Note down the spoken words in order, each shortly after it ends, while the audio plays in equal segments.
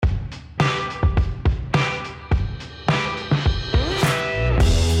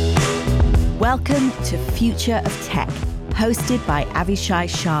Welcome to Future of Tech, hosted by Avishai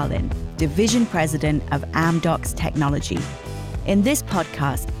Sharlin, Division President of Amdocs Technology. In this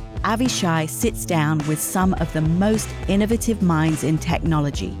podcast, Avishai sits down with some of the most innovative minds in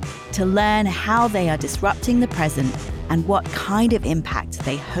technology to learn how they are disrupting the present and what kind of impact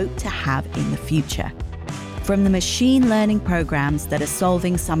they hope to have in the future. From the machine learning programs that are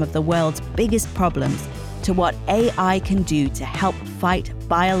solving some of the world's biggest problems to what AI can do to help fight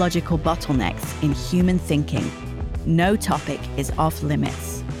biological bottlenecks in human thinking, no topic is off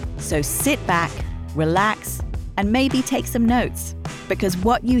limits. So sit back, relax, and maybe take some notes, because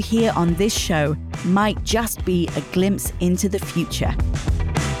what you hear on this show might just be a glimpse into the future.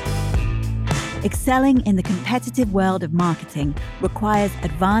 Excelling in the competitive world of marketing requires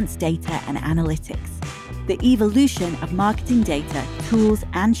advanced data and analytics. The evolution of marketing data, tools,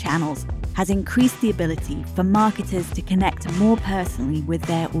 and channels has increased the ability for marketers to connect more personally with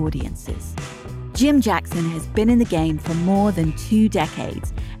their audiences. Jim Jackson has been in the game for more than 2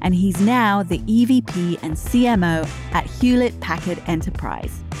 decades, and he's now the EVP and CMO at Hewlett-Packard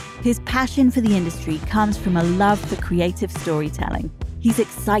Enterprise. His passion for the industry comes from a love for creative storytelling. He's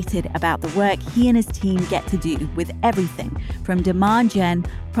excited about the work he and his team get to do with everything from demand gen,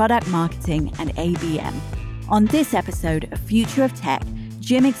 product marketing, and ABM. On this episode of Future of Tech,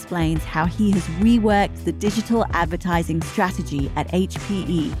 Jim explains how he has reworked the digital advertising strategy at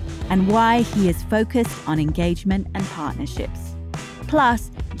HPE and why he is focused on engagement and partnerships. Plus,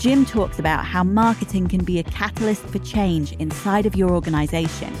 Jim talks about how marketing can be a catalyst for change inside of your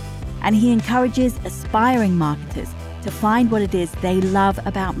organization, and he encourages aspiring marketers to find what it is they love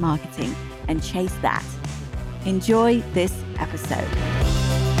about marketing and chase that. Enjoy this episode.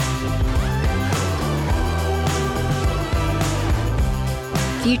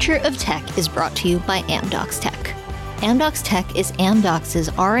 Future of Tech is brought to you by Amdocs Tech. Amdocs Tech is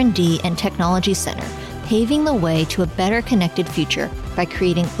Amdocs' R&D and technology center, paving the way to a better connected future by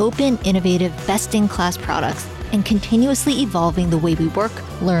creating open, innovative, best-in-class products and continuously evolving the way we work,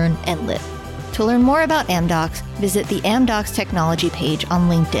 learn, and live. To learn more about Amdocs, visit the Amdocs Technology page on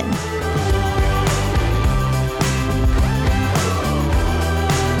LinkedIn.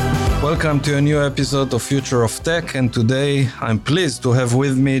 Welcome to a new episode of Future of Tech, and today I'm pleased to have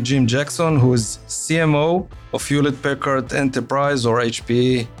with me Jim Jackson, who is CMO of Hewlett-Packard Enterprise, or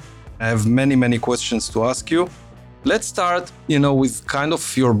HPE. I have many questions to ask you. Let's start, with kind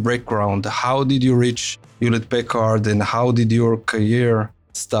of your background. How did you reach Hewlett-Packard, and how did your career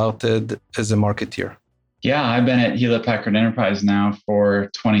started as a marketeer? Yeah, I've been at Hewlett-Packard Enterprise now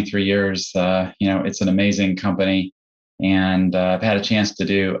for 23 years. It's an amazing company. And I've had a chance to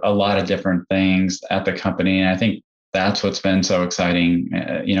do a lot of different things at the company. And I think that's what's been so exciting.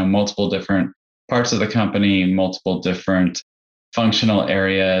 Multiple different parts of the company, multiple different functional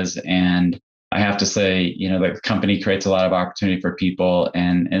areas. And I have to say, the company creates a lot of opportunity for people,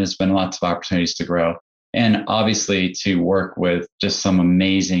 and it's been lots of opportunities to grow. And obviously to work with just some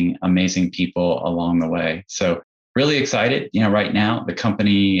amazing people along the way. So really excited. Right now the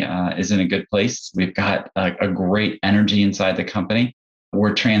company is in a good place. We've got a great energy inside the company.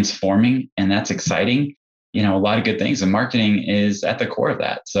 We're transforming, and that's exciting. A lot of good things, and marketing is at the core of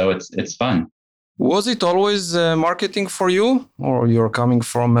that. So it's fun. Was it always marketing for you, or you're coming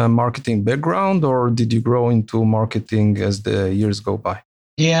from a marketing background, or did you grow into marketing as the years go by?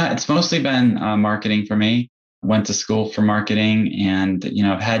 Yeah, it's mostly been marketing for me. Went to school for marketing, and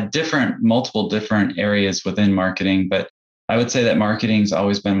I've had multiple different areas within marketing, but I would say that marketing's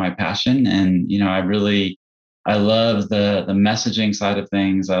always been my passion. And I love the messaging side of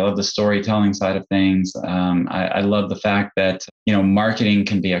things. I love the storytelling side of things. I love the fact that marketing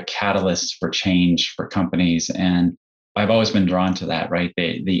can be a catalyst for change for companies, and I've always been drawn to that. Right,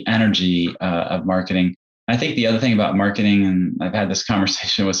 the energy of marketing. I think the other thing about marketing, and I've had this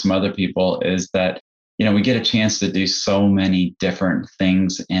conversation with some other people, is that we get a chance to do so many different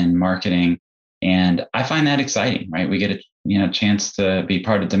things in marketing, and I find that exciting, right? We get a chance to be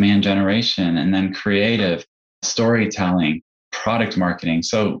part of demand generation, and then creative storytelling, product marketing.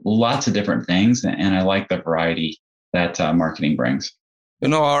 So lots of different things, and I like the variety that marketing brings.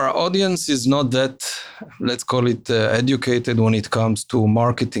 Our audience is not that, let's call it, educated when it comes to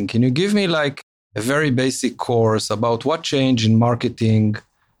marketing. Can you give me a very basic course about what changed in marketing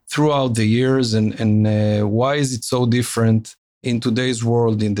throughout the years, and why is it so different in today's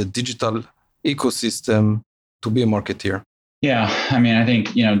world, in the digital ecosystem, to be a marketeer? Yeah, I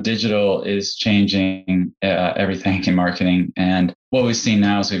think, digital is changing everything in marketing. And what we've seen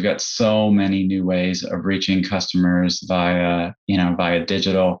now is we've got so many new ways of reaching customers via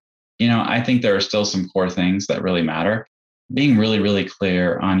digital. I think there are still some core things that really matter. being really, really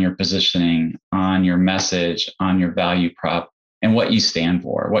clear on your positioning, on your message, on your value prop, and what you stand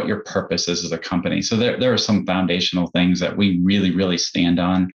for, what your purpose is as a company. So there are some foundational things that we really, really stand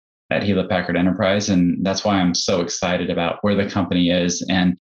on at Hewlett Packard Enterprise. And that's why I'm so excited about where the company is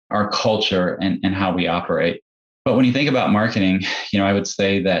and our culture and how we operate. But when you think about marketing, I would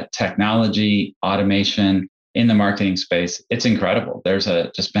say that technology, automation in the marketing space, it's incredible. There's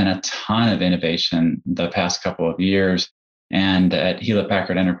just been a ton of innovation the past couple of years. And at Hewlett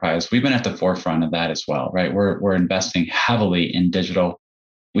Packard Enterprise, we've been at the forefront of that as well, right? We're investing heavily in digital.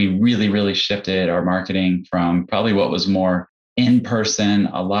 We really, really shifted our marketing from probably what was more in person,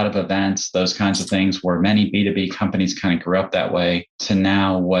 a lot of events, those kinds of things where many B2B companies kind of grew up that way, to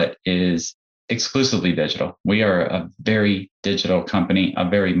now what is exclusively digital. We are a very digital company, a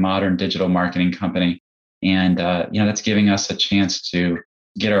very modern digital marketing company. And, that's giving us a chance to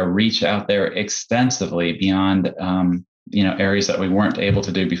get our reach out there extensively beyond, areas that we weren't able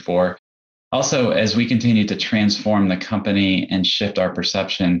to do before. Also, as we continue to transform the company and shift our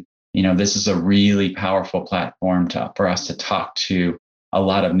perception, this is a really powerful platform for us to talk to a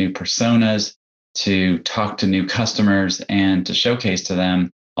lot of new personas, to talk to new customers, and to showcase to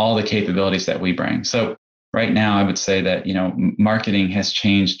them all the capabilities that we bring. So right now, I would say that, marketing has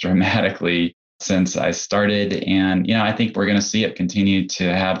changed dramatically since I started. And, I think we're going to see it continue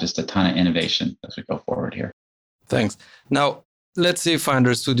to have just a ton of innovation as we go forward here. Thanks. Now, let's see if I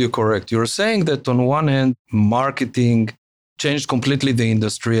understood you correct. You're saying that on one hand, marketing changed completely the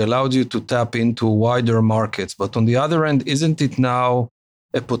industry, allowed you to tap into wider markets. But on the other end, isn't it now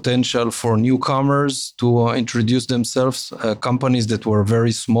a potential for newcomers to introduce themselves? Companies that were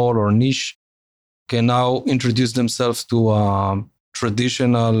very small or niche can now introduce themselves to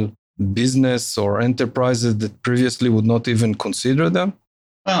traditional business or enterprises that previously would not even consider them?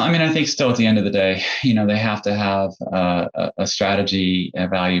 Well, I think still at the end of the day, they have to have a strategy, a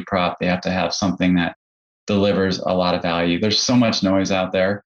value prop. They have to have something that delivers a lot of value. There's so much noise out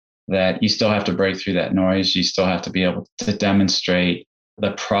there that you still have to break through that noise. You still have to be able to demonstrate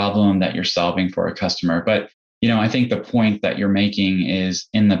the problem that you're solving for a customer. But, I think the point that you're making is,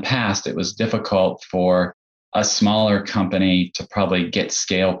 in the past, it was difficult for a smaller company to probably get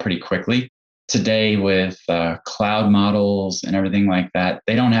scale pretty quickly. Today, with cloud models and everything like that,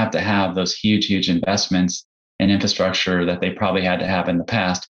 they don't have to have those huge investments in infrastructure that they probably had to have in the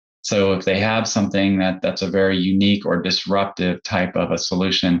past. So if they have something that's a very unique or disruptive type of a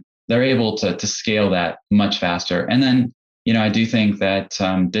solution, they're able to scale that much faster. And then, I do think that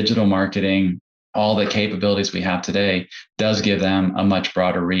digital marketing, all the capabilities we have today, does give them a much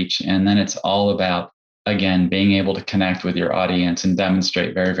broader reach. And then it's all about, again, being able to connect with your audience and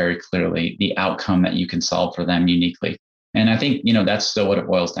demonstrate very, very clearly the outcome that you can solve for them uniquely. And I think, that's still what it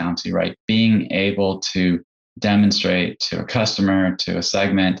boils down to, right? Being able to demonstrate to a customer, to a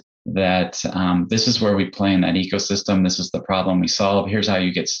segment, that this is where we play in that ecosystem. This is the problem we solve. Here's how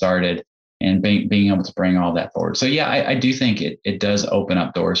you get started, and being able to bring all that forward. So yeah, I do think it does open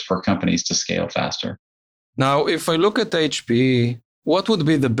up doors for companies to scale faster. Now, if I look at HPE, what would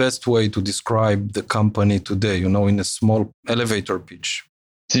be the best way to describe the company today, in a small elevator pitch?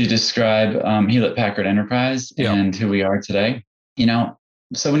 To describe Hewlett Packard Enterprise and who we are today,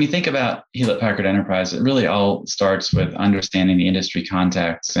 so when you think about Hewlett Packard Enterprise, it really all starts with understanding the industry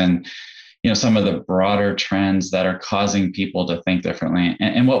context and, some of the broader trends that are causing people to think differently.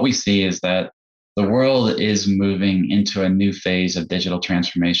 And what we see is that the world is moving into a new phase of digital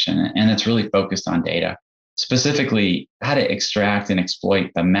transformation, and it's really focused on data. Specifically, how to extract and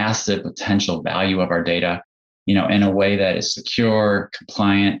exploit the massive potential value of our data, in a way that is secure,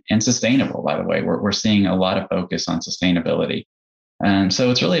 compliant, and sustainable. By the way, we're seeing a lot of focus on sustainability. And so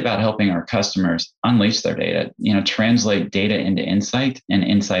it's really about helping our customers unleash their data, translate data into insight and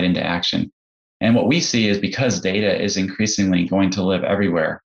insight into action. And what we see is, because data is increasingly going to live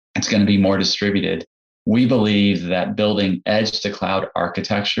everywhere, it's going to be more distributed. We believe that building edge to cloud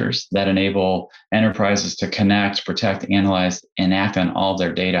architectures that enable enterprises to connect, protect, analyze, and act on all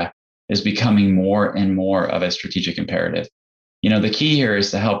their data is becoming more and more of a strategic imperative. The key here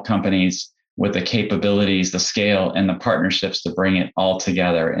is to help companies with the capabilities, the scale, and the partnerships to bring it all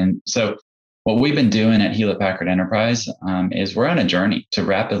together. And so what we've been doing at Hewlett Packard Enterprise is we're on a journey to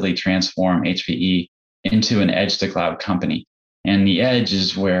rapidly transform HPE into an edge to cloud company. And the edge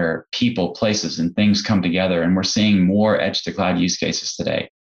is where people, places, and things come together. And we're seeing more edge to cloud use cases today.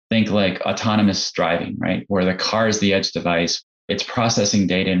 Think like autonomous driving, right? Where the car is the edge device. It's processing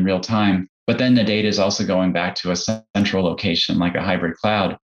data in real time, but then the data is also going back to a central location, like a hybrid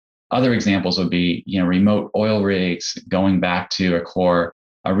cloud. Other examples would be, remote oil rigs going back to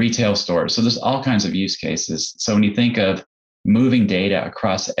a retail store. So there's all kinds of use cases. So when you think of moving data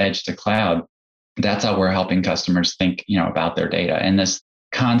across edge to cloud, that's how we're helping customers think, about their data. And this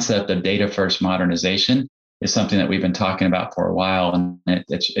concept of data first modernization is something that we've been talking about for a while. And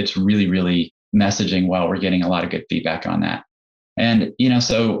it's really, really messaging well. We're getting a lot of good feedback on that. And,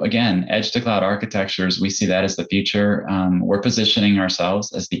 so again, edge to cloud architectures, we see that as the future. We're positioning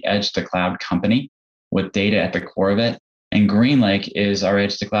ourselves as the edge to cloud company with data at the core of it. And GreenLake is our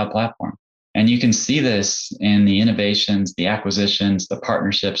edge to cloud platform. And you can see this in the innovations, the acquisitions, the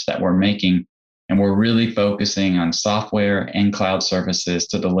partnerships that we're making. And we're really focusing on software and cloud services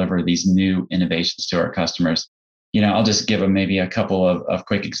to deliver these new innovations to our customers. I'll just give them maybe a couple of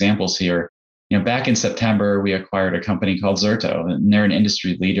quick examples here. Back in September, we acquired a company called Zerto, and they're an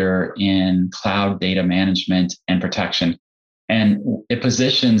industry leader in cloud data management and protection. And it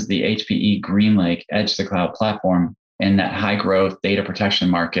positions the HPE GreenLake Edge to Cloud platform in that high growth data protection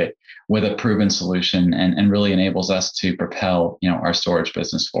market with a proven solution and really enables us to propel, our storage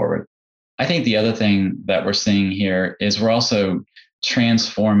business forward. I think the other thing that we're seeing here is we're also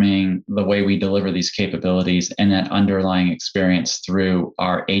transforming the way we deliver these capabilities and that underlying experience through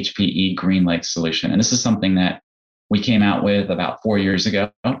our HPE GreenLake solution. And this is something that we came out with about 4 years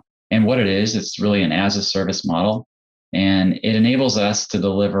ago. And what it is, it's really an as a service model. And it enables us to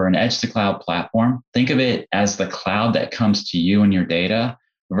deliver an edge to cloud platform. Think of it as the cloud that comes to you and your data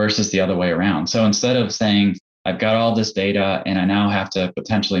versus the other way around. So instead of saying, I've got all this data and I now have to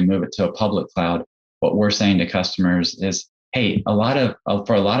potentially move it to a public cloud, what we're saying to customers is, hey, for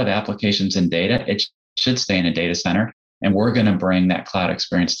a lot of applications and data, it should stay in a data center, and we're going to bring that cloud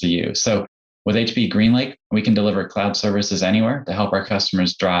experience to you. So with HPE GreenLake, we can deliver cloud services anywhere to help our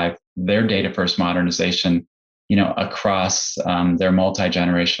customers drive their data first modernization, across their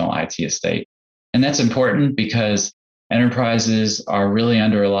multi-generational IT estate. And that's important because enterprises are really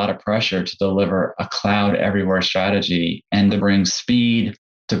under a lot of pressure to deliver a cloud everywhere strategy and to bring speed,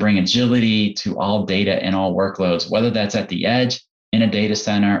 to bring agility to all data and all workloads, whether that's at the edge, in a data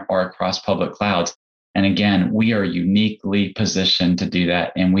center, or across public clouds. And again, we are uniquely positioned to do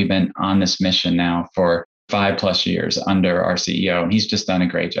that. And we've been on this mission now for 5+ years under our CEO, and he's just done a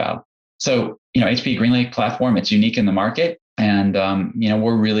great job. So, HPE GreenLake platform, it's unique in the market. And,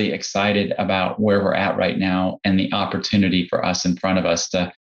 we're really excited about where we're at right now and the opportunity for us in front of us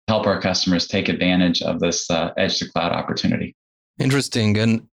to help our customers take advantage of this edge to cloud opportunity. Interesting.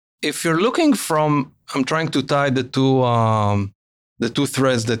 And if you're looking I'm trying to tie the two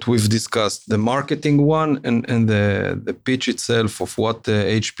threads that we've discussed, the marketing one and the pitch itself of what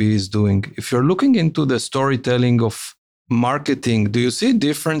HPE is doing. If you're looking into the storytelling of marketing, do you see a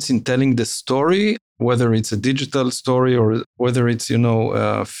difference in telling the story, whether it's a digital story or whether it's,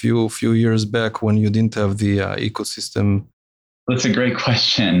 a few years back when you didn't have the ecosystem? That's a great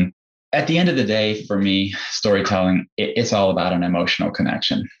question. At the end of the day, for me, storytelling, it's all about an emotional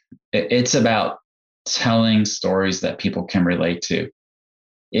connection. It's about telling stories that people can relate to.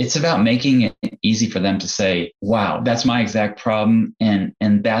 It's about making it easy for them to say, wow, that's my exact problem. And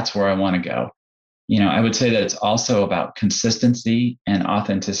that's where I want to go. I would say that it's also about consistency and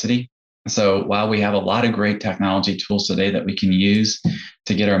authenticity. So while we have a lot of great technology tools today that we can use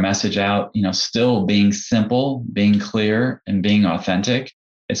to get our message out, still being simple, being clear, and being authentic,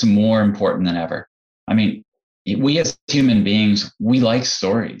 it's more important than ever. I mean, we as human beings, we like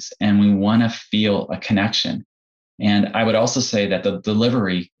stories and we want to feel a connection. And I would also say that the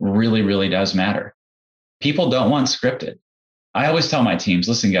delivery really, really does matter. People don't want scripted. I always tell my teams,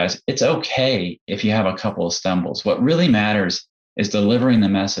 listen, guys, it's okay if you have a couple of stumbles. What really matters is delivering the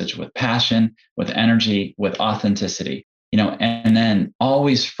message with passion, with energy, with authenticity, and then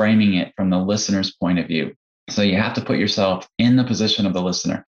always framing it from the listener's point of view. So you have to put yourself in the position of the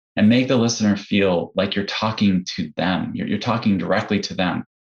listener and make the listener feel like you're talking to them. You're talking directly to them.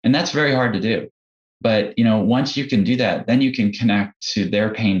 And that's very hard to do. But, once you can do that, then you can connect to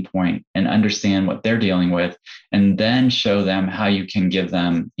their pain point and understand what they're dealing with, and then show them how you can give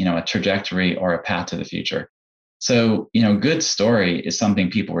them, a trajectory or a path to the future. So, good story is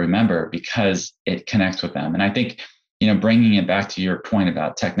something people remember because it connects with them. And I think, bringing it back to your point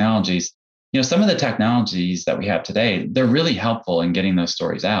about technologies, some of the technologies that we have today, they're really helpful in getting those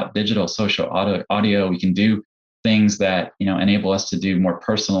stories out. Digital, social, audio, we can do things that, enable us to do more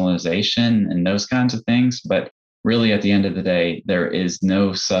personalization and those kinds of things. But really, at the end of the day, there is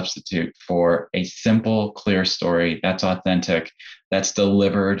no substitute for a simple, clear story that's authentic, that's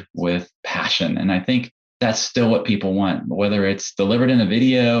delivered with passion. And I think that's still what people want, whether it's delivered in a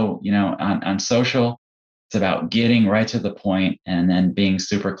video, on social. It's about getting right to the point and then being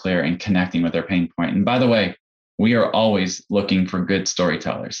super clear and connecting with their pain point. And by the way, we are always looking for good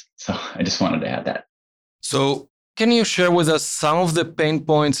storytellers. So I just wanted to add that. So Can you share with us some of the pain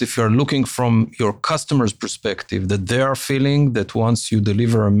points if you're looking from your customer's perspective that they are feeling that once you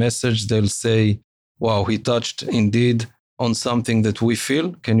deliver a message, they'll say, wow, he touched indeed on something that we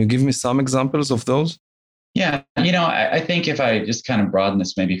feel? Can you give me some examples of those? Yeah, I think if I just kind of broaden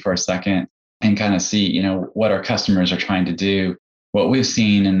this maybe for a second and kind of see, what our customers are trying to do, what we've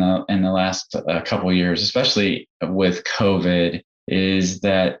seen in the last couple of years, especially with COVID, is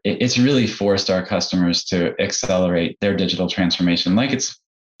that it's really forced our customers to accelerate their digital transformation, like it's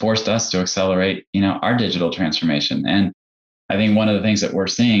forced us to accelerate, our digital transformation. And I think one of the things that we're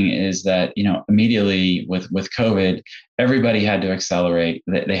seeing is that, immediately with COVID, everybody had to accelerate.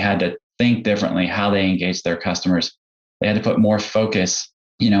 They had to think differently how they engage their customers. They had to put more focus,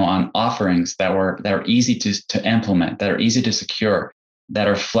 on offerings that are easy to implement, that are easy to secure, that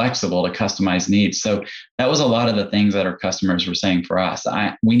are flexible to customize needs. So that was a lot of the things that our customers were saying for us.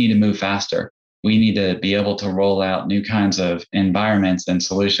 We need to move faster. We need to be able to roll out new kinds of environments and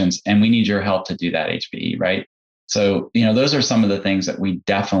solutions, and we need your help to do that, HPE, right? So, those are some of the things that we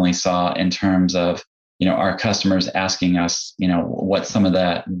definitely saw in terms of, our customers asking us, what some of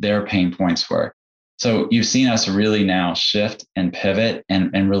their pain points were. So you've seen us really now shift and pivot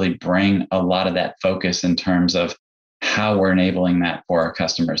and really bring a lot of that focus in terms of how we're enabling that for our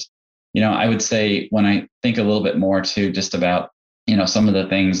customers. I would say when I think a little bit more too, just about, some of the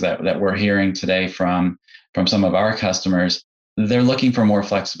things that we're hearing today from some of our customers, they're looking for more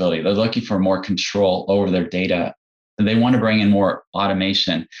flexibility. They're looking for more control over their data. They want to bring in more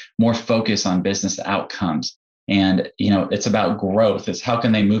automation, more focus on business outcomes. And, it's about growth. It's how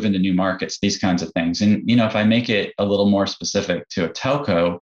can they move into new markets, these kinds of things. And, if I make it a little more specific to a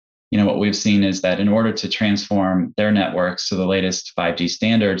telco, what we've seen is that in order to transform their networks to the latest 5G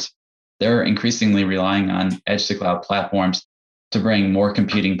standards, they're increasingly relying on edge to cloud platforms to bring more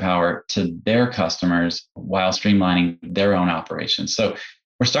computing power to their customers while streamlining their own operations. So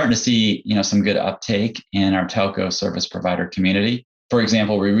we're starting to see, some good uptake in our telco service provider community. For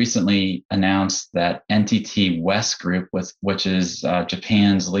example, we recently announced that NTT West Group, which is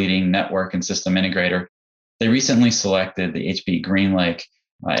Japan's leading network and system integrator, they recently selected the HPE GreenLake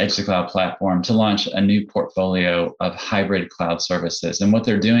edge to cloud platform to launch a new portfolio of hybrid cloud services. And what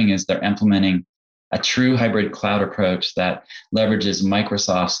they're doing is they're implementing a true hybrid cloud approach that leverages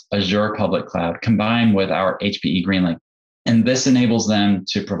Microsoft's Azure public cloud combined with our HPE GreenLake. And this enables them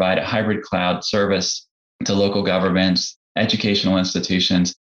to provide a hybrid cloud service to local governments, educational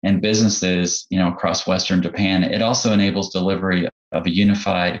institutions, and businesses, across Western Japan. It also enables delivery of a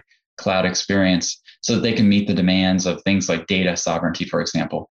unified cloud experience so that they can meet the demands of things like data sovereignty, for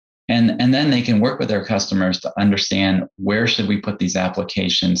example. And then they can work with their customers to understand where should we put these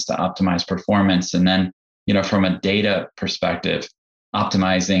applications to optimize performance. And then, from a data perspective,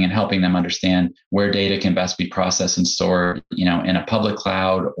 optimizing and helping them understand where data can best be processed and stored, in a public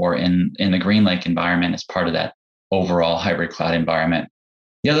cloud or in the GreenLake environment as part of that overall hybrid cloud environment.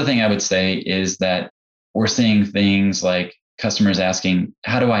 The other thing I would say is that we're seeing things like customers asking,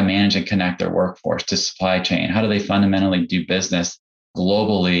 how do I manage and connect their workforce to supply chain? How do they fundamentally do business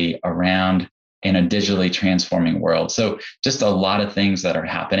globally around in a digitally transforming world? So just a lot of things that are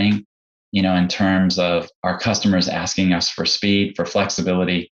happening, in terms of our customers asking us for speed, for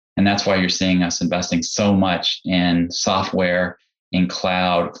flexibility. And that's why you're seeing us investing so much in software, in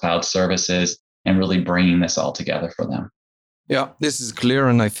cloud services, and really bringing this all together for them. Yeah, this is clear.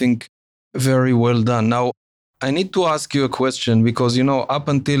 And I think very well done. Now, I need to ask you a question because, up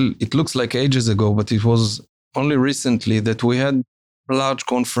until it looks like ages ago, but it was only recently that we had large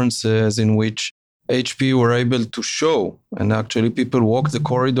conferences in which HP were able to show, and actually people walked the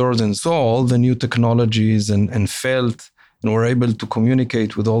corridors and saw all the new technologies and felt and were able to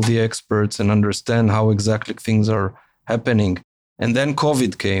communicate with all the experts and understand how exactly things are happening. And then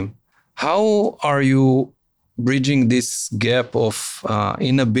COVID came. How are you bridging this gap of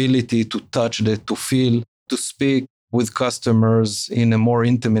inability to touch that, to feel, to speak with customers in a more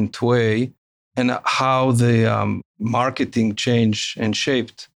intimate way, and how the marketing changed and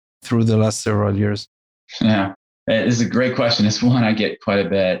shaped through the last several years? Yeah, it's a great question. It's one I get quite a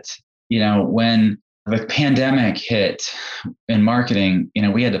bit. When the pandemic hit in marketing,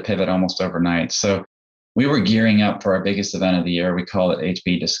 we had to pivot almost overnight. So we were gearing up for our biggest event of the year. We call it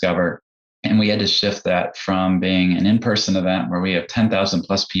HPE Discover. And we had to shift that from being an in-person event where we have 10,000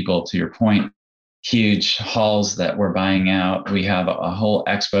 plus people, to your point, huge halls that we're buying out. We have a whole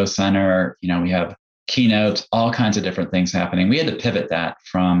expo center, we have keynotes, all kinds of different things happening. We had to pivot that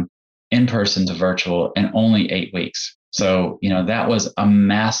from in-person to virtual in only 8 weeks. So, that was a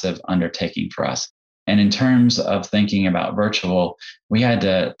massive undertaking for us. And in terms of thinking about virtual, we had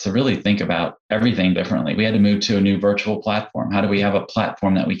to really think about everything differently. We had to move to a new virtual platform. How do we have a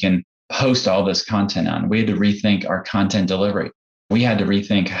platform that we can host all this content on? We had to rethink our content delivery. We had to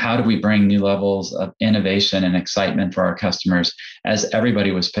rethink how do we bring new levels of innovation and excitement for our customers as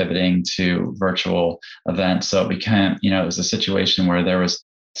everybody was pivoting to virtual events. So it became, it was a situation where there was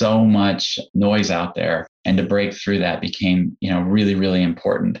so much noise out there, and to break through that became, really, really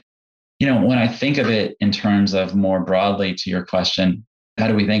important. When I think of it in terms of more broadly to your question, how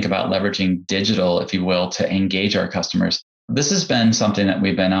do we think about leveraging digital, if you will, to engage our customers? This has been something that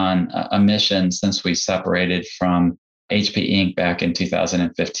we've been on a mission since we separated from HP Inc. back in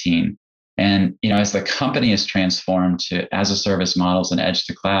 2015. And, as the company has transformed to as a service models and edge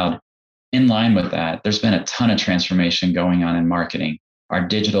to cloud, in line with that, there's been a ton of transformation going on in marketing. Our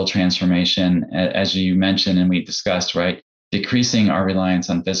digital transformation, as you mentioned and we discussed, right? Decreasing our reliance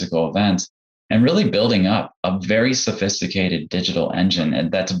on physical events and really building up a very sophisticated digital engine, and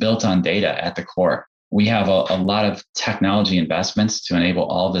that's built on data at the core. We have a lot of technology investments to enable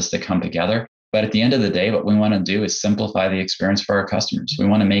all of this to come together. But at the end of the day, what we want to do is simplify the experience for our customers. We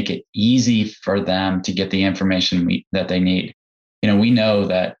want to make it easy for them to get the information that they need. We know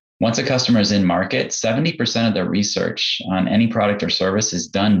that once a customer is in market, 70% of their research on any product or service is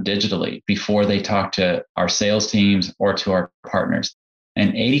done digitally before they talk to our sales teams or to our partners.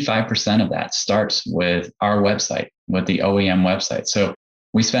 And 85% of that starts with our website, with the OEM website. So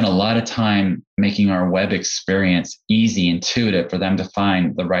we spend a lot of time making our web experience easy, intuitive for them to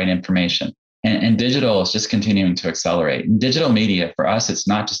find the right information. And digital is just continuing to accelerate. And digital media, for us, it's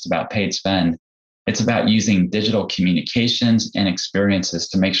not just about paid spend. It's about using digital communications and experiences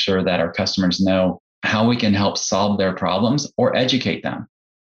to make sure that our customers know how we can help solve their problems or educate them.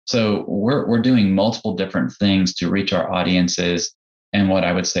 So we're doing multiple different things to reach our audiences in what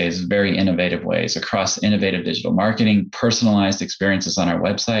I would say is very innovative ways across innovative digital marketing, personalized experiences on our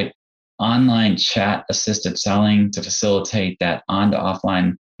website, online chat assisted selling to facilitate that on to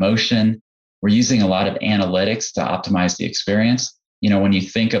offline motion. We're using a lot of analytics to optimize the experience. When you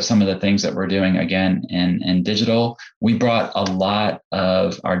think of some of the things that we're doing, again, in digital, we brought a lot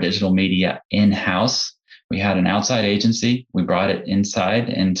of our digital media in-house. We had an outside agency. We brought it inside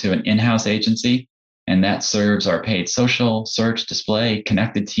into an in-house agency, and that serves our paid social, search, display,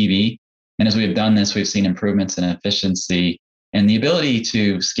 connected TV. And as we have done this, we've seen improvements in efficiency and the ability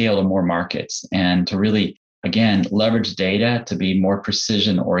to scale to more markets and to really, again, leverage data to be more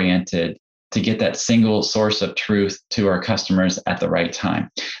precision oriented, to get that single source of truth to our customers at the right time.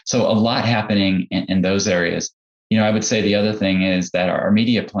 So a lot happening in those areas. I would say the other thing is that our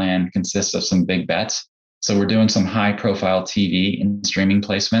media plan consists of some big bets. So we're doing some high profile TV and streaming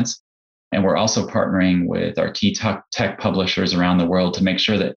placements. And we're also partnering with our key tech publishers around the world to make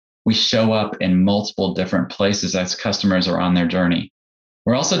sure that we show up in multiple different places as customers are on their journey.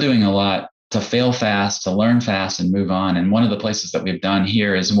 We're also doing a lot to fail fast, to learn fast and move on. And one of the places that we've done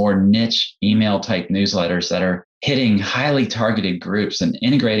here is more niche email type newsletters that are hitting highly targeted groups and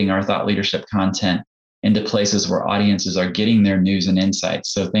integrating our thought leadership content into places where audiences are getting their news and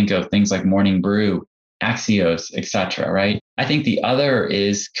insights. So think of things like Morning Brew, Axios, et cetera, right? I think the other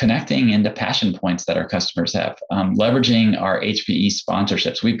is connecting into passion points that our customers have, leveraging our HPE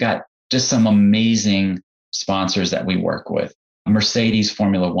sponsorships. We've got just some amazing sponsors that we work with. Mercedes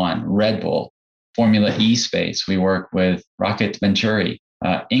Formula One, Red Bull, Formula E Space. We work with Rocket Venturi,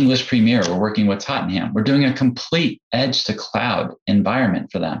 English Premier. We're working with Tottenham. We're doing a complete edge to cloud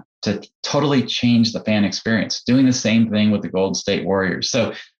environment for them to totally change the fan experience. Doing the same thing with the Golden State Warriors.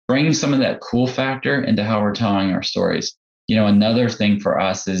 So bringing some of that cool factor into how we're telling our stories. Another thing for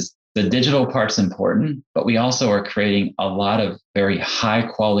us is the digital part's important, but we also are creating a lot of very high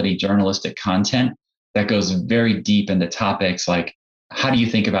quality journalistic content that goes very deep into topics like, how do you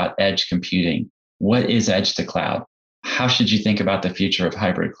think about edge computing? What is edge to cloud? How should you think about the future of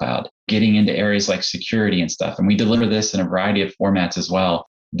hybrid cloud? Getting into areas like security and stuff. And we deliver this in a variety of formats as well.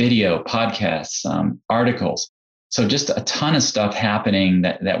 Video, podcasts, articles. So just a ton of stuff happening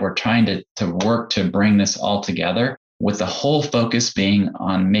that we're trying to work to bring this all together, with the whole focus being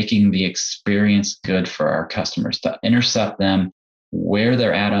on making the experience good for our customers, to intercept them where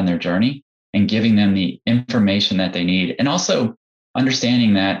they're at on their journey and giving them the information that they need. And also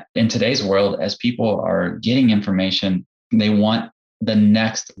understanding that in today's world, as people are getting information, they want the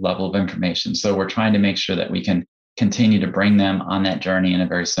next level of information. So we're trying to make sure that we can continue to bring them on that journey in a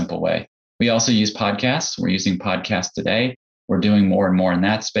very simple way. We also use podcasts. We're using podcasts today. We're doing more and more in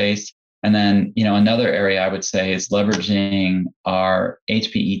that space. And then, another area I would say is leveraging our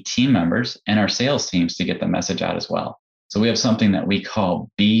HPE team members and our sales teams to get the message out as well. So we have something that we call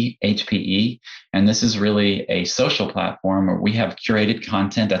BHPE, and this is really a social platform where we have curated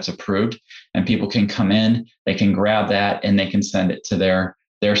content that's approved, and people can come in, they can grab that, and they can send it to their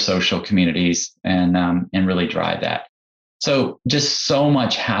social communities and really drive that. So just so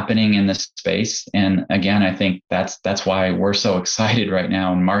much happening in this space, and again, I think that's why we're so excited right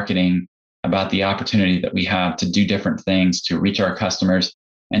now in marketing about the opportunity that we have to do different things to reach our customers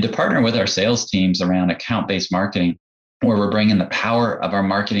and to partner with our sales teams around account-based marketing, where we're bringing the power of our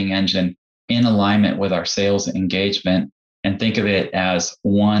marketing engine in alignment with our sales engagement, and think of it as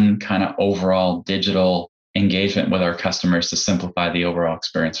one kind of overall digital engagement with our customers to simplify the overall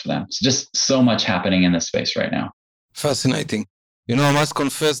experience for them. So just so much happening in this space right now. Fascinating. I must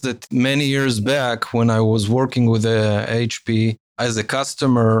confess that many years back when I was working with HP as a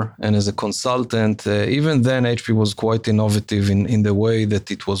customer and as a consultant, even then HP was quite innovative in the way that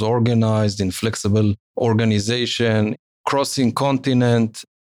it was organized, in flexible organization, crossing continent.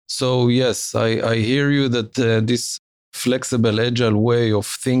 So yes, I hear you that this flexible, agile way of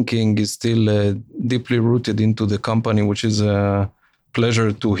thinking is still deeply rooted into the company, which is a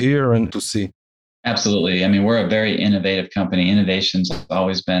pleasure to hear and to see. Absolutely. I mean, we're a very innovative company. Innovation's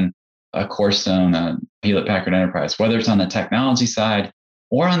always been a cornerstone of Hewlett Packard Enterprise, whether it's on the technology side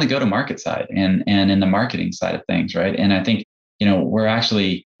or on the go-to-market side and in the marketing side of things, right? And I think, we're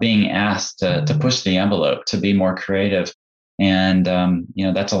actually being asked to push the envelope, to be more creative. And,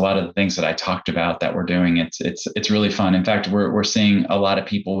 that's a lot of the things that I talked about that we're doing. It's really fun. In fact, we're seeing a lot of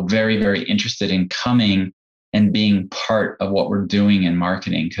people very, very interested in coming and being part of what we're doing in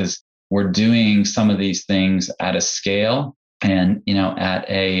marketing, because we're doing some of these things at a scale and, at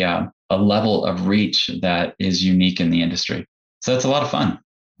a level of reach that is unique in the industry. So it's a lot of fun.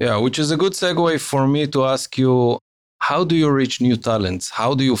 Yeah, which is a good segue for me to ask you, how do you reach new talents?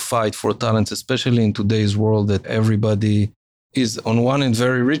 How do you fight for talents, especially in today's world that everybody is on one end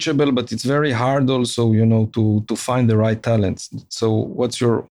very reachable, but it's very hard also, to find the right talents. So what's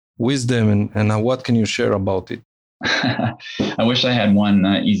your wisdom and what can you share about it? I wish I had one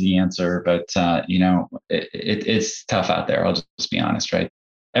easy answer, but it's tough out there. I'll just be honest, right?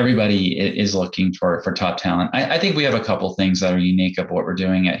 Everybody is looking for top talent. I think we have a couple things that are unique of what we're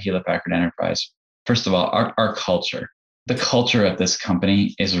doing at Hewlett Packard Enterprise. First of all, our culture. The culture of this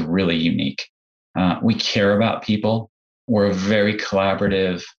company is really unique. We care about people. We're a very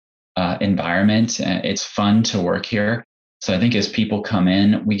collaborative environment. It's fun to work here. So I think as people come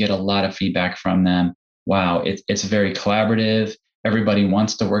in, we get a lot of feedback from them. Wow, it's very collaborative. Everybody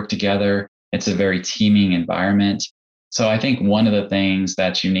wants to work together. It's a very teaming environment. So I think one of the things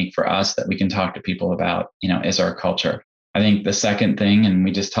that's unique for us that we can talk to people about, is our culture. I think the second thing, and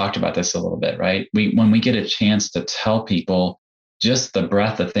we just talked about this a little bit, right? When we get a chance to tell people just the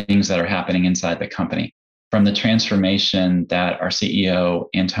breadth of things that are happening inside the company, from the transformation that our CEO,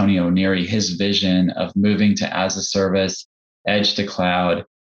 Antonio Neri, his vision of moving to as a service, edge to cloud,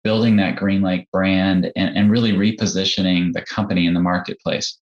 building that GreenLake brand and really repositioning the company in the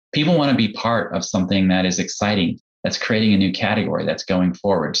marketplace. People want to be part of something that is exciting, that's creating a new category, that's going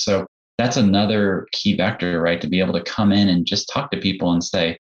forward. So that's another key vector, right? To be able to come in and just talk to people and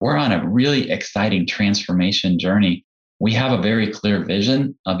say, we're on a really exciting transformation journey. We have a very clear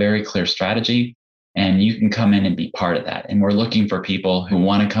vision, a very clear strategy, and you can come in and be part of that. And we're looking for people who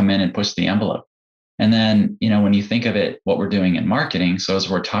want to come in and push the envelope. And then, when you think of it, what we're doing in marketing, so as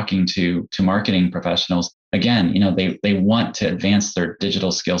we're talking to marketing professionals, again, they want to advance their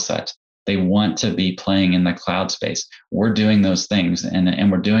digital skill set. They want to be playing in the cloud space. We're doing those things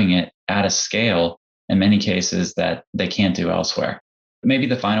and we're doing it at a scale in many cases that they can't do elsewhere. Maybe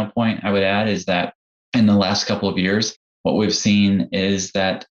the final point I would add is that in the last couple of years, what we've seen is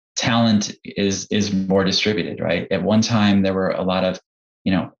that talent is more distributed, right? At one time, there were a lot of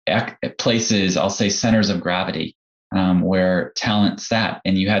places, I'll say centers of gravity, where talent sat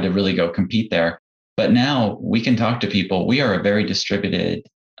and you had to really go compete there. But now we can talk to people. We are a very distributed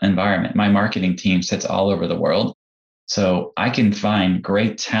environment. My marketing team sits all over the world. So I can find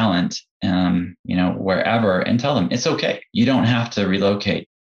great talent, wherever and tell them it's okay. You don't have to relocate.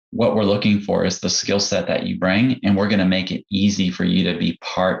 What we're looking for is the skill set that you bring, and we're going to make it easy for you to be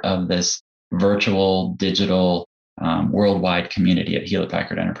part of this virtual, digital, worldwide community at Hewlett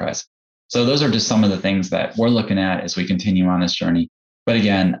Packard Enterprise. So those are just some of the things that we're looking at as we continue on this journey. But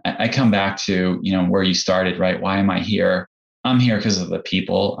again, I come back to, where you started, right? Why am I here? I'm here because of the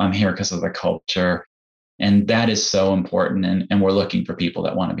people. I'm here because of the culture. And that is so important. And we're looking for people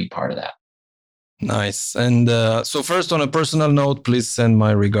that want to be part of that. Nice. And so first, on a personal note, please send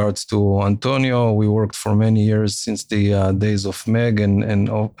my regards to Antonio. We worked for many years since the days of Meg and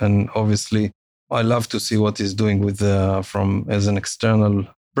obviously I love to see what he's doing with from as an external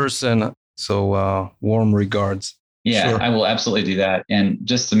person. So warm regards. Yeah, Sure. I will absolutely do that. And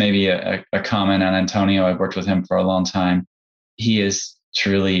just to maybe a comment on Antonio, I've worked with him for a long time. He is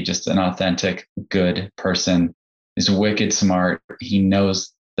truly just an authentic, good person. He's wicked smart. He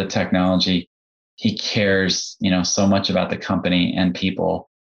knows the technology. He cares, so much about the company and people.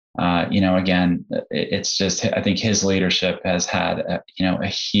 Again, it's just, I think his leadership has had, a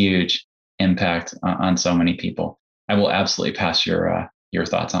huge impact on so many people. I will absolutely pass your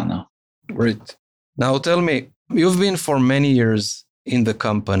thoughts on though. Great. Now tell me, you've been for many years in the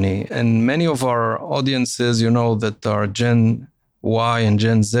company, and many of our audiences, that are Gen Y and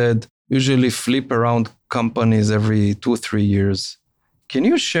Gen Z, usually flip around companies every 2-3 years. Can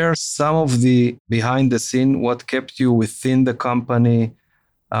you share some of the behind the scene, what kept you within the company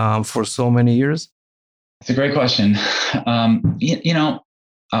for so many years? It's a great question.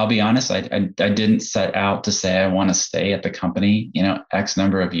 I'll be honest, I didn't set out to say I want to stay at the company, X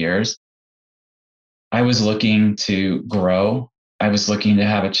number of years. I was looking to grow. I was looking to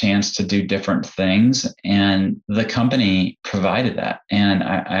have a chance to do different things, and the company provided that. And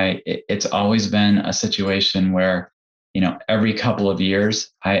it's always been a situation where, every couple of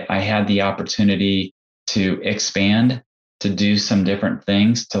years, I had the opportunity to expand, to do some different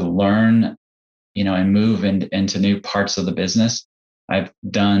things, to learn, and move into new parts of the business. I've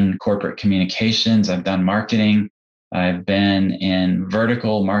done corporate communications. I've done marketing. I've been in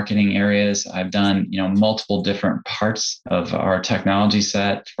vertical marketing areas. I've done, multiple different parts of our technology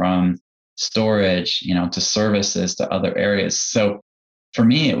set, from storage, to services, to other areas. So for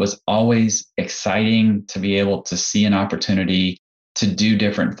me, it was always exciting to be able to see an opportunity to do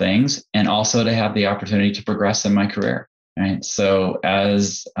different things, and also to have the opportunity to progress in my career. Right. So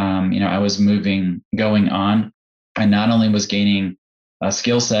as, I was going on, I not only was gaining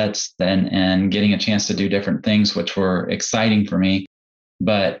skill sets and getting a chance to do different things, which were exciting for me,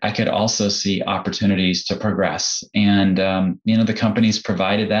 but I could also see opportunities to progress. And, the company's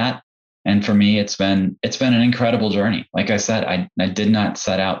provided that. And for me, it's been an incredible journey. Like I said, I did not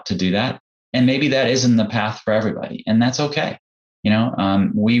set out to do that. And maybe that isn't the path for everybody, and that's okay.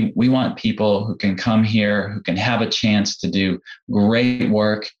 We want people who can come here, who can have a chance to do great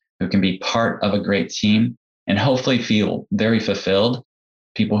work, who can be part of a great team, and hopefully feel very fulfilled.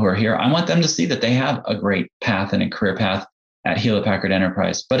 People who are here, I want them to see that they have a great path and a career path at Hewlett Packard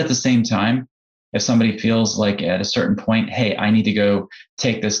Enterprise. But at the same time, if somebody feels like at a certain point, hey, I need to go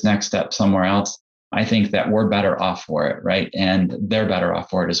take this next step somewhere else, I think that we're better off for it, right? And they're better off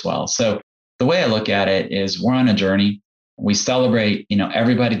for it as well. So the way I look at it is, we're on a journey. We celebrate,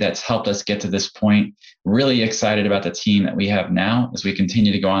 everybody that's helped us get to this point. Really excited about the team that we have now as we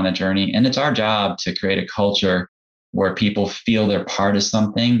continue to go on the journey. And it's our job to create a culture where people feel they're part of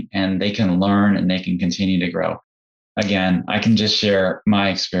something, and they can learn and they can continue to grow. Again, I can just share my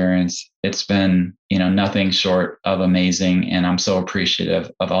experience. It's been, nothing short of amazing. And I'm so appreciative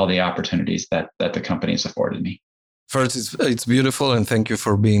of all the opportunities that the company has afforded me. First, it's beautiful, and thank you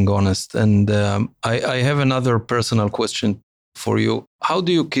for being honest. And I have another personal question for you. How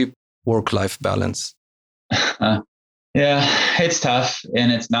do you keep work-life balance? Yeah, it's tough,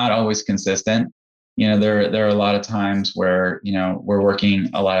 and it's not always consistent. There are a lot of times where, we're working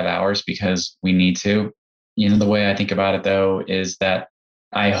a lot of hours because we need to. The way I think about it, though, is that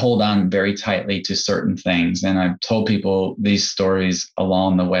I hold on very tightly to certain things. And I've told people these stories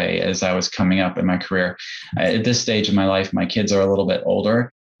along the way as I was coming up in my career. At this stage of my life, my kids are a little bit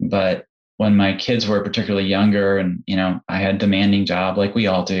older, but when my kids were particularly younger and, I had a demanding job like we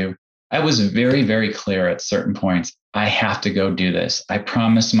all do, I was very, very clear at certain points. I have to go do this. I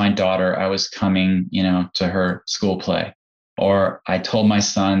promised my daughter I was coming, to her school play, or I told my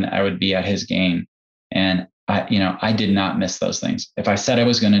son I would be at his game. And I did not miss those things. If I said I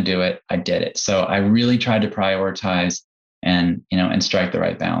was going to do it, I did it. So I really tried to prioritize and strike the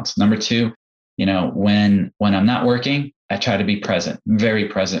right balance. Number two, when I'm not working, I try to be present, very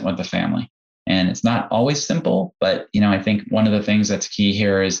present with the family. And it's not always simple, but, I think one of the things that's key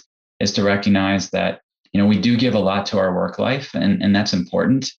here is to recognize that, we do give a lot to our work life, and that's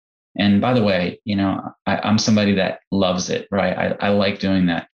important. And by the way, I'm somebody that loves it, right? I like doing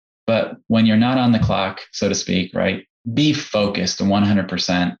that. But when you're not on the clock, so to speak, right, be focused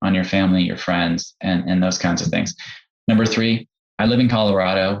 100% on your family, your friends, and those kinds of things. Number three, I live in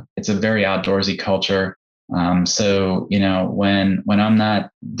Colorado. It's a very outdoorsy culture. So, when I'm not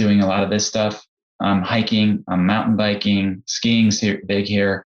doing a lot of this stuff, I'm hiking, I'm mountain biking, skiing's here, big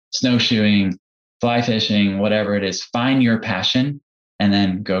here, snowshoeing, fly fishing, whatever it is. Find your passion and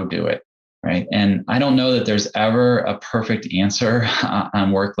then go do it. Right. And I don't know that there's ever a perfect answer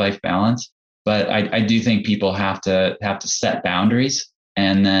on work-life balance. But I do think people have to set boundaries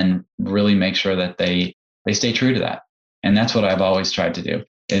and then really make sure that they stay true to that. And that's what I've always tried to do.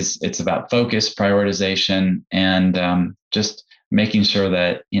 It's about focus, prioritization, and just making sure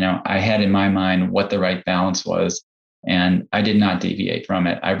that, I had in my mind what the right balance was, and I did not deviate from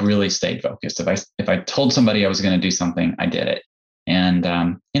it. I really stayed focused. If I told somebody I was going to do something, I did it. And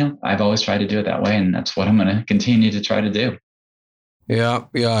I've always tried to do it that way, and that's what I'm going to continue to try to do. Yeah,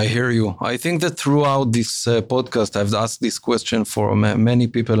 I hear you. I think that throughout this podcast, I've asked this question for many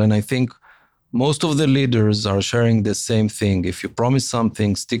people, and I think most of the leaders are sharing the same thing. If you promise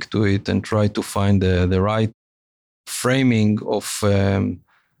something, stick to it and try to find the right framing of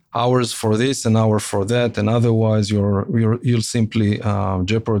hours for this and hours for that, and otherwise you'll simply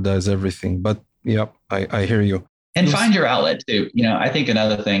jeopardize everything. But yeah, I hear you. And find your outlet too. I think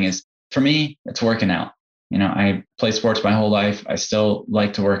another thing is, for me, it's working out. I play sports my whole life. I still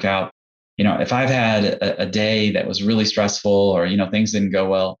like to work out. If I've had a day that was really stressful or, things didn't go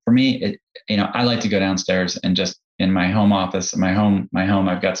well, for me, I like to go downstairs and just in my home office, my home,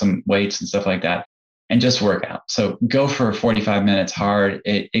 I've got some weights and stuff like that, and just work out. So go for 45 minutes hard.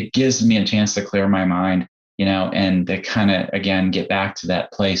 It gives me a chance to clear my mind, and to kind of, again, get back to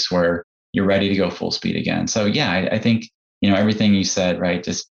that place where you're ready to go full speed again. So yeah, I think, everything you said, right?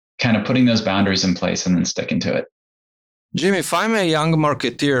 Just kind of putting those boundaries in place and then sticking to it. Jim, if I'm a young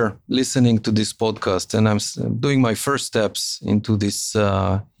marketeer listening to this podcast and I'm doing my first steps into this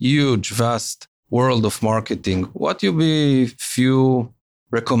huge, vast world of marketing, what would be few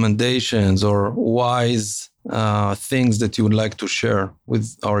recommendations or wise things that you would like to share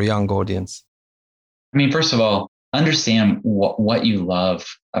with our young audience? I mean, first of all, understand what you love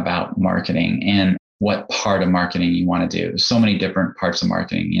about marketing and what part of marketing you want to do. There's so many different parts of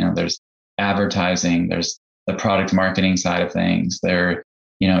marketing. There's advertising, there's the product marketing side of things. There,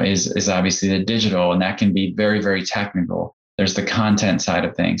 is obviously the digital, and that can be very, very technical. There's the content side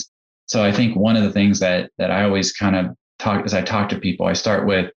of things. So I think one of the things that I always kind of talk, as I talk to people, I start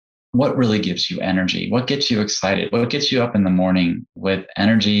with what really gives you energy? What gets you excited? What gets you up in the morning with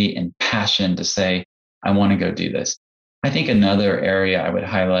energy and passion to say, I want to go do this? I think another area I would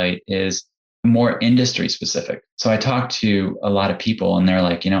highlight is more industry specific. So I talk to a lot of people and they're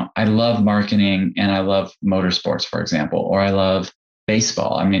like, I love marketing and I love motorsports, for example, or I love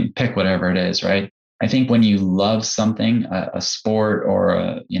baseball. I mean, pick whatever it is, right? I think when you love something, a sport or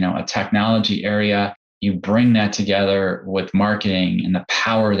a technology area, you bring that together with marketing and the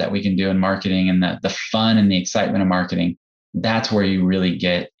power that we can do in marketing and the fun and the excitement of marketing. That's where you really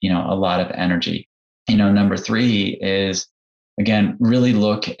get, a lot of energy. Number 3 is, again, really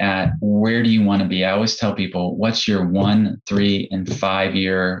look at where do you want to be. I always tell people, what's your 1, 3, and 5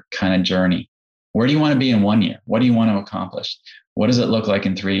 year kind of journey? Where do you want to be in 1 year? What do you want to accomplish? What does it look like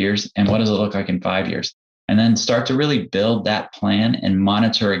in 3 years? And what does it look like in 5 years? And then start to really build that plan and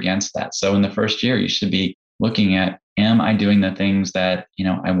monitor against that. So in the first year, you should be looking at, am I doing the things that,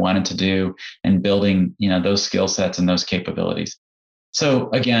 I wanted to do, and building, those skill sets and those capabilities. So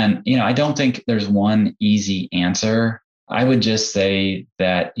again, I don't think there's one easy answer. I would just say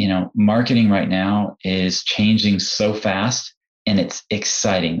that, marketing right now is changing so fast and it's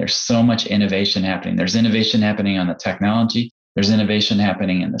exciting. There's so much innovation happening. There's innovation happening on the technology. There's innovation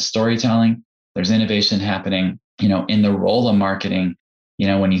happening in the storytelling. There's innovation happening, in the role of marketing,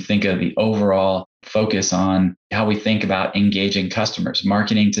 when you think of the overall focus on how we think about engaging customers.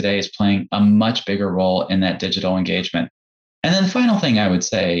 Marketing today is playing a much bigger role in that digital engagement. And then the final thing I would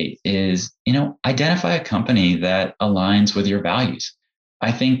say is, identify a company that aligns with your values.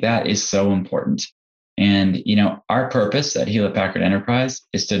 I think that is so important. And, our purpose at Hewlett Packard Enterprise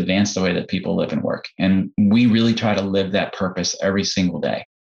is to advance the way that people live and work. And we really try to live that purpose every single day.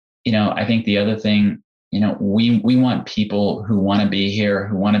 I think the other thing, we want people who want to be here,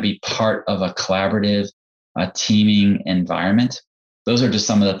 who want to be part of a collaborative, teaming environment. Those are just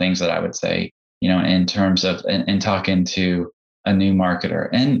some of the things that I would say, in terms of, and talking to a new marketer.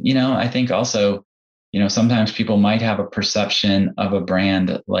 And, I think also, sometimes people might have a perception of a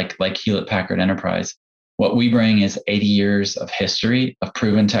brand like Hewlett Packard Enterprise. What we bring is 80 years of history of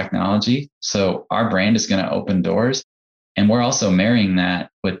proven technology. So our brand is going to open doors. And we're also marrying that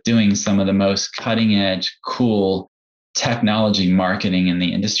with doing some of the most cutting edge, cool technology marketing in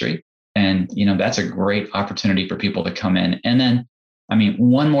the industry. And, that's a great opportunity for people to come in. And then,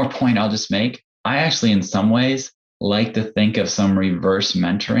 one more point I'll just make. I actually, in some ways, like to think of some reverse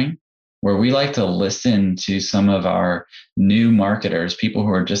mentoring, where we like to listen to some of our new marketers, people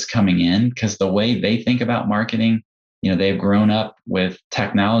who are just coming in, because the way they think about marketing, they've grown up with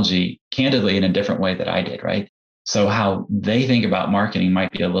technology, candidly, in a different way that I did, right? So how they think about marketing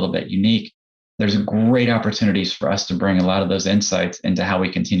might be a little bit unique. there's great opportunities for us to bring a lot of those insights into how we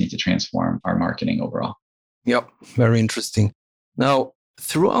continue to transform our marketing overall. Yep, very interesting. Now,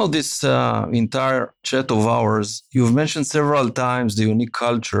 throughout this entire chat of ours, you've mentioned several times the unique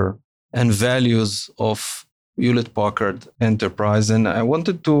culture and values of Hewlett-Packard Enterprise. And I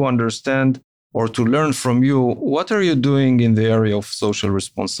wanted to understand or to learn from you, what are you doing in the area of social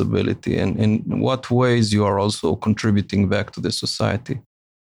responsibility, and in what ways you are also contributing back to the society?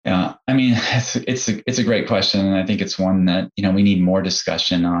 Yeah, I mean, it's a great question, and I think it's one that we need more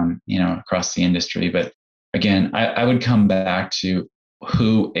discussion on across the industry. But again, I would come back to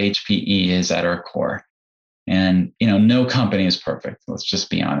who HPE is at our core, and no company is perfect. Let's just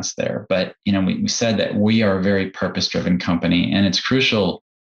be honest there. But we said that we are a very purpose-driven company, and it's crucial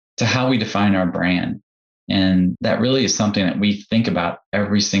to how we define our brand, and that really is something that we think about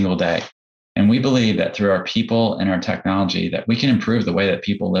every single day. And we believe that through our people and our technology that we can improve the way that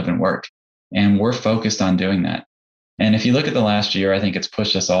people live and work. And we're focused on doing that. And if you look at the last year, I think it's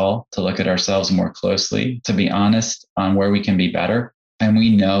pushed us all to look at ourselves more closely, to be honest on where we can be better. And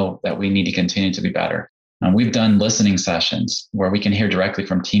we know that we need to continue to be better. We've done listening sessions where we can hear directly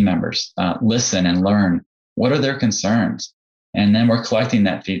from team members, listen and learn what are their concerns. And then we're collecting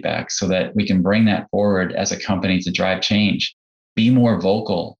that feedback so that we can bring that forward as a company to drive change. Be more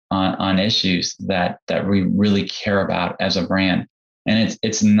vocal on issues that we really care about as a brand. And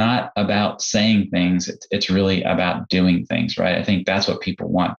it's not about saying things, it's really about doing things, right? I think that's what people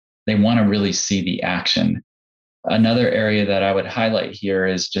want. They want to really see the action. Another area that I would highlight here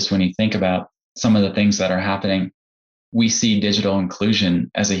is just when you think about some of the things that are happening, we see digital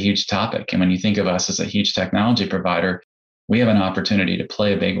inclusion as a huge topic. And when you think of us as a huge technology provider, we have an opportunity to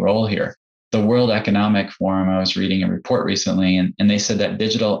play a big role here. The World Economic Forum, I was reading a report recently, and they said that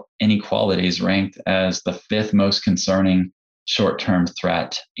digital inequality is ranked as the 5th most concerning short-term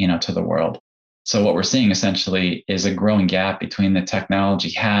threat, to the world. So what we're seeing essentially is a growing gap between the technology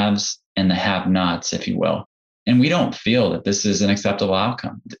haves and the have-nots, if you will. And we don't feel that this is an acceptable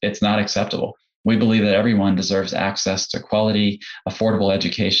outcome. It's not acceptable. We believe that everyone deserves access to quality, affordable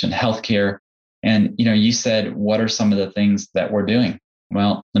education, healthcare. And, you said, what are some of the things that we're doing?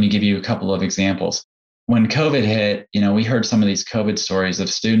 Well, let me give you a couple of examples. When COVID hit, we heard some of these COVID stories of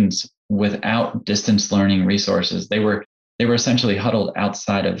students without distance learning resources. They were essentially huddled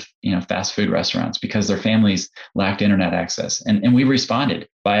outside of, fast food restaurants because their families lacked internet access. And we responded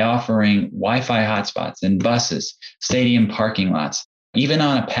by offering Wi-Fi hotspots in buses, stadium parking lots, even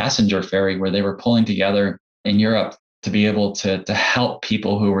on a passenger ferry where they were pulling together in Europe to be able to help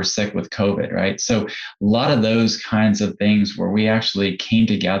people who were sick with COVID, right? So a lot of those kinds of things where we actually came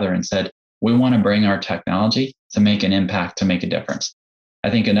together and said, we want to bring our technology to make an impact, to make a difference. I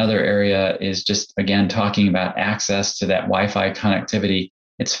think another area is just, again, talking about access to that Wi-Fi connectivity.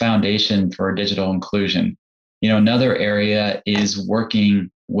 It's foundation for digital inclusion. Another area is working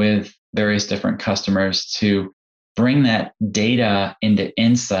with various different customers to bring that data into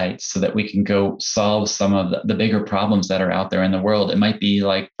insights so that we can go solve some of the bigger problems that are out there in the world. It might be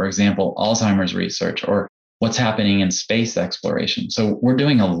like, for example, Alzheimer's research or what's happening in space exploration. So we're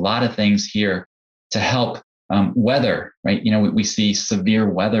doing a lot of things here to help weather, right? We see severe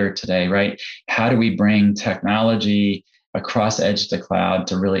weather today, right? How do we bring technology across edge to cloud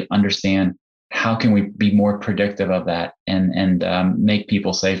to really understand how can we be more predictive of that and make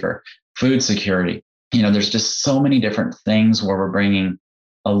people safer? Food security. There's just so many different things where we're bringing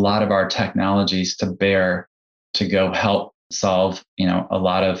a lot of our technologies to bear to go help solve, a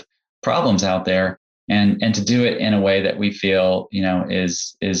lot of problems out there, and to do it in a way that we feel,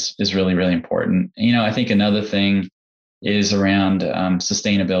 is really, really important. I think another thing is around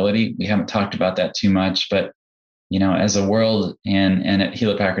sustainability. We haven't talked about that too much, but as a world and at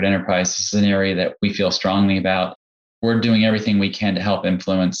Hewlett-Packard Enterprise, this is an area that we feel strongly about. We're doing everything we can to help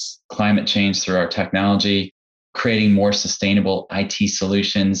influence climate change through our technology, creating more sustainable IT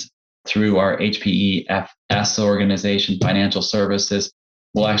solutions through our HPE FS organization, financial services.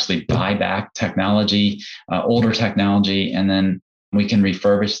 We'll actually buy back technology, older technology, and then we can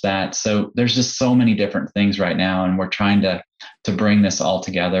refurbish that. So there's just so many different things right now, and we're trying to bring this all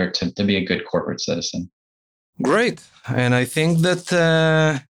together to be a good corporate citizen. Great. And I think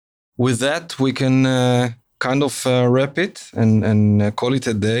that with that, we can kind of wrap it and call it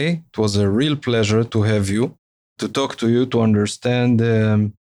a day. It was a real pleasure to have you, to talk to you, to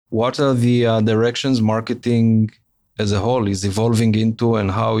understand what are the directions marketing as a whole is evolving into, and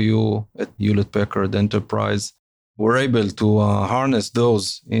how you at Hewlett-Packard Enterprise were able to harness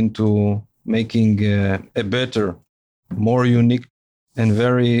those into making a better, more unique and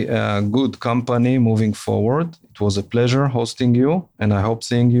very good company moving forward. It was a pleasure hosting you, and I hope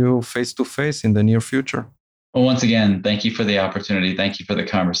seeing you face to face in the near future. Well, once again, thank you for the opportunity. Thank you for the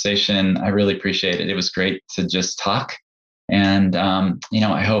conversation. I really appreciate it. It was great to just talk. And,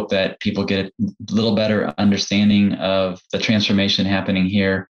 I hope that people get a little better understanding of the transformation happening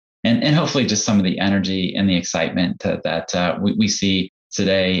here and hopefully just some of the energy and the excitement that we see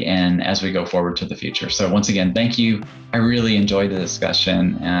today and as we go forward to the future. So once again, thank you. I really enjoyed the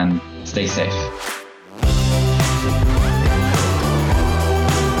discussion and stay safe.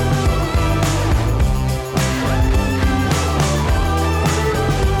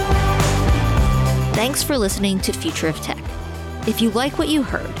 Thanks for listening to Future of Tech. If you like what you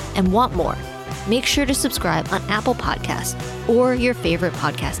heard and want more, make sure to subscribe on Apple Podcasts or your favorite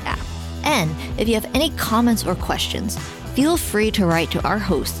podcast app. And if you have any comments or questions, feel free to write to our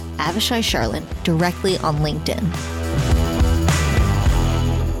host, Avishai Sharlin, directly on LinkedIn.